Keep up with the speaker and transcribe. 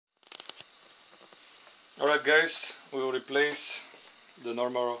Alright guys, we will replace the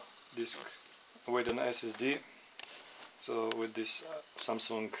normal disk with an SSD. So with this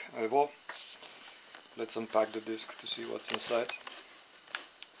Samsung Evo, let's unpack the disk to see what's inside.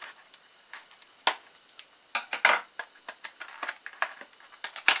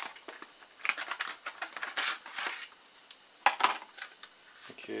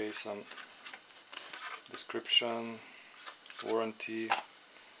 Okay, some description, warranty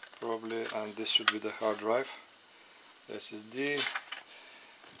probably, and this should be the hard drive, SSD.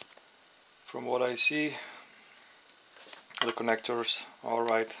 From what I see, the connectors are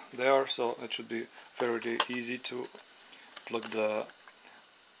right there, so it should be fairly easy to plug the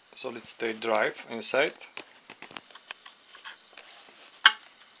solid state drive inside.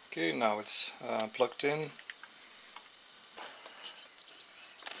 Okay, now it's plugged in,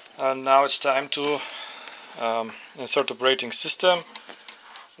 and now it's time to insert operating system.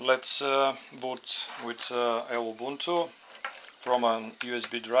 Let's boot with Ubuntu from an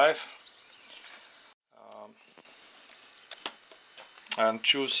USB drive and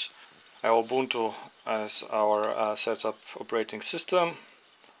choose Ubuntu as our setup operating system.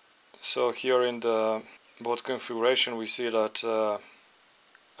 So here in the boot configuration we see that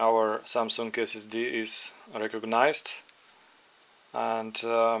our Samsung SSD is recognized, and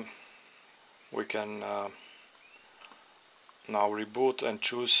we can now reboot and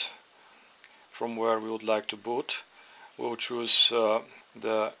choose from where we would like to boot. We'll choose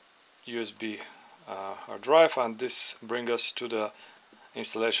the USB hard drive, and this brings us to the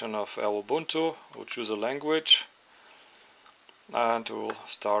installation of Ubuntu. We'll choose a language and we'll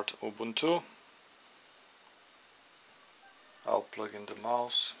start Ubuntu. I'll plug in the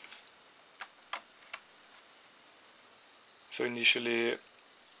mouse. So initially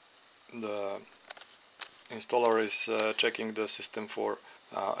the installer is checking the system for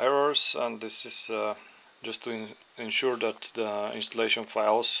errors, and this is just to ensure that the installation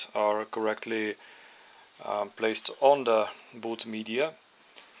files are correctly placed on the boot media.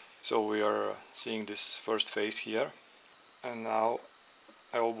 So we are seeing this first phase here, and now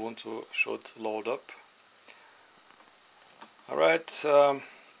Ubuntu should load up. Alright, so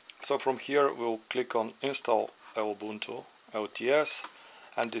from here we'll click on Install Ubuntu LTS,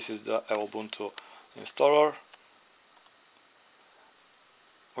 and this is the Ubuntu installer.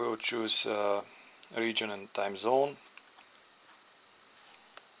 We will choose region and time zone,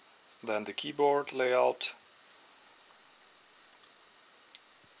 then the keyboard layout,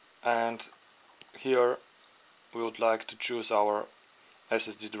 and here we would like to choose our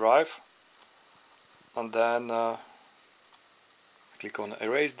SSD drive, and then click on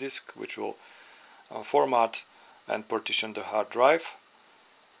Erase Disk, which will format and partition the hard drive.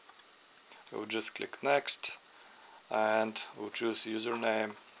 We'll just click Next, and we'll choose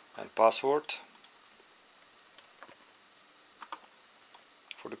username and password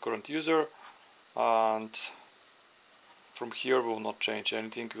for the current user, and from here we will not change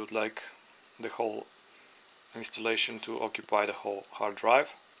anything. We would like the whole installation to occupy the whole hard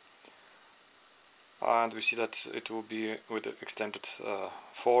drive, and we see that it will be with the extended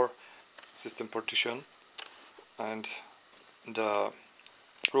 4 system partition, and the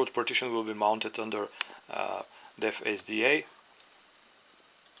root partition will be mounted under def SDA.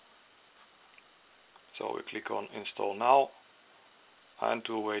 So we click on Install Now, and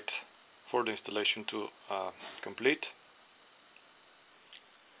to wait for the installation to complete.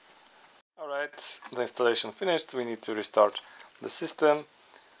 Alright, the installation finished. We need to restart the system,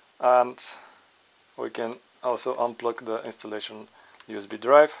 and we can also unplug the installation USB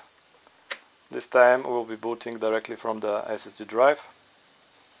drive. This time we'll be booting directly from the SSD drive.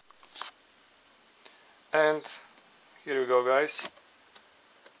 And here we go, guys.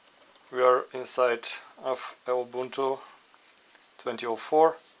 We are inside of Ubuntu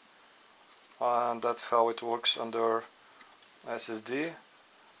 2004, and that's how it works under SSD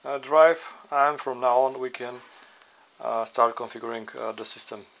drive, and from now on we can start configuring the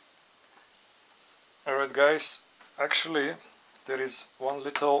system. Alright guys, actually there is one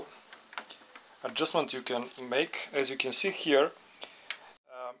little adjustment you can make. As you can see here,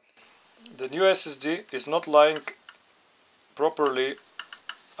 the new SSD is not lying properly,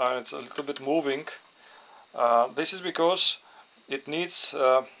 and it's a little bit moving. This is because it needs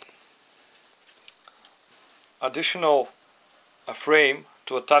additional frame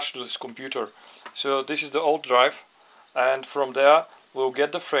to attach to this computer. So this is the old drive, and from there we'll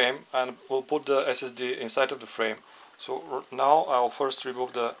get the frame and we'll put the SSD inside of the frame. So now I'll first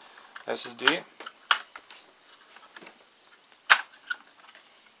remove the SSD,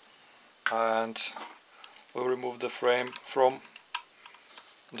 and we'll remove the frame from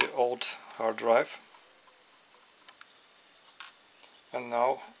the old hard drive. And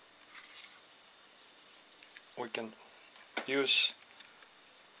now we can use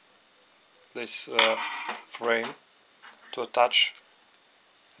this frame to attach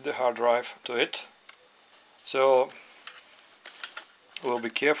the hard drive to it. So we'll be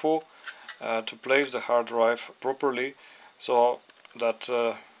careful to place the hard drive properly so that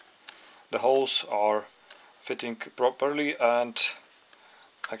the holes are fitting properly, and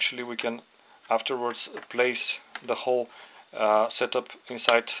actually we can afterwards place the whole setup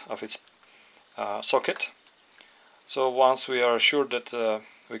inside of its socket. So once we are sure that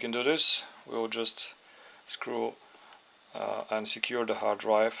we can do this, we will just screw and secure the hard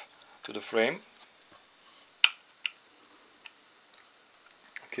drive to the frame.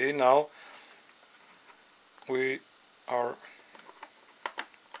 Okay, now we are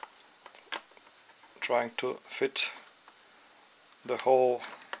trying to fit the whole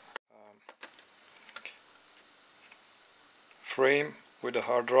frame with the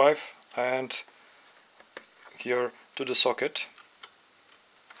hard drive and here to the socket.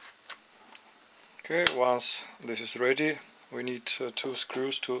 Okay, once this is ready, we need 2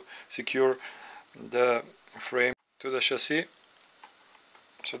 screws to secure the frame to the chassis.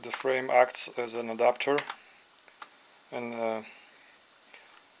 So the frame acts as an adapter and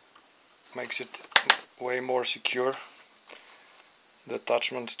makes it way more secure, the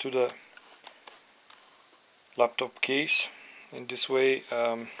attachment to the laptop case in this way.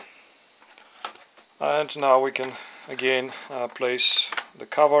 And now we can again place the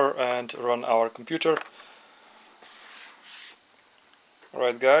cover and run our computer.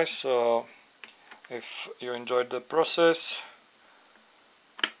 Alright guys, so if you enjoyed the process,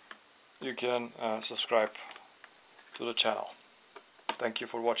 you can subscribe to the channel. Thank you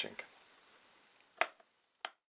for watching.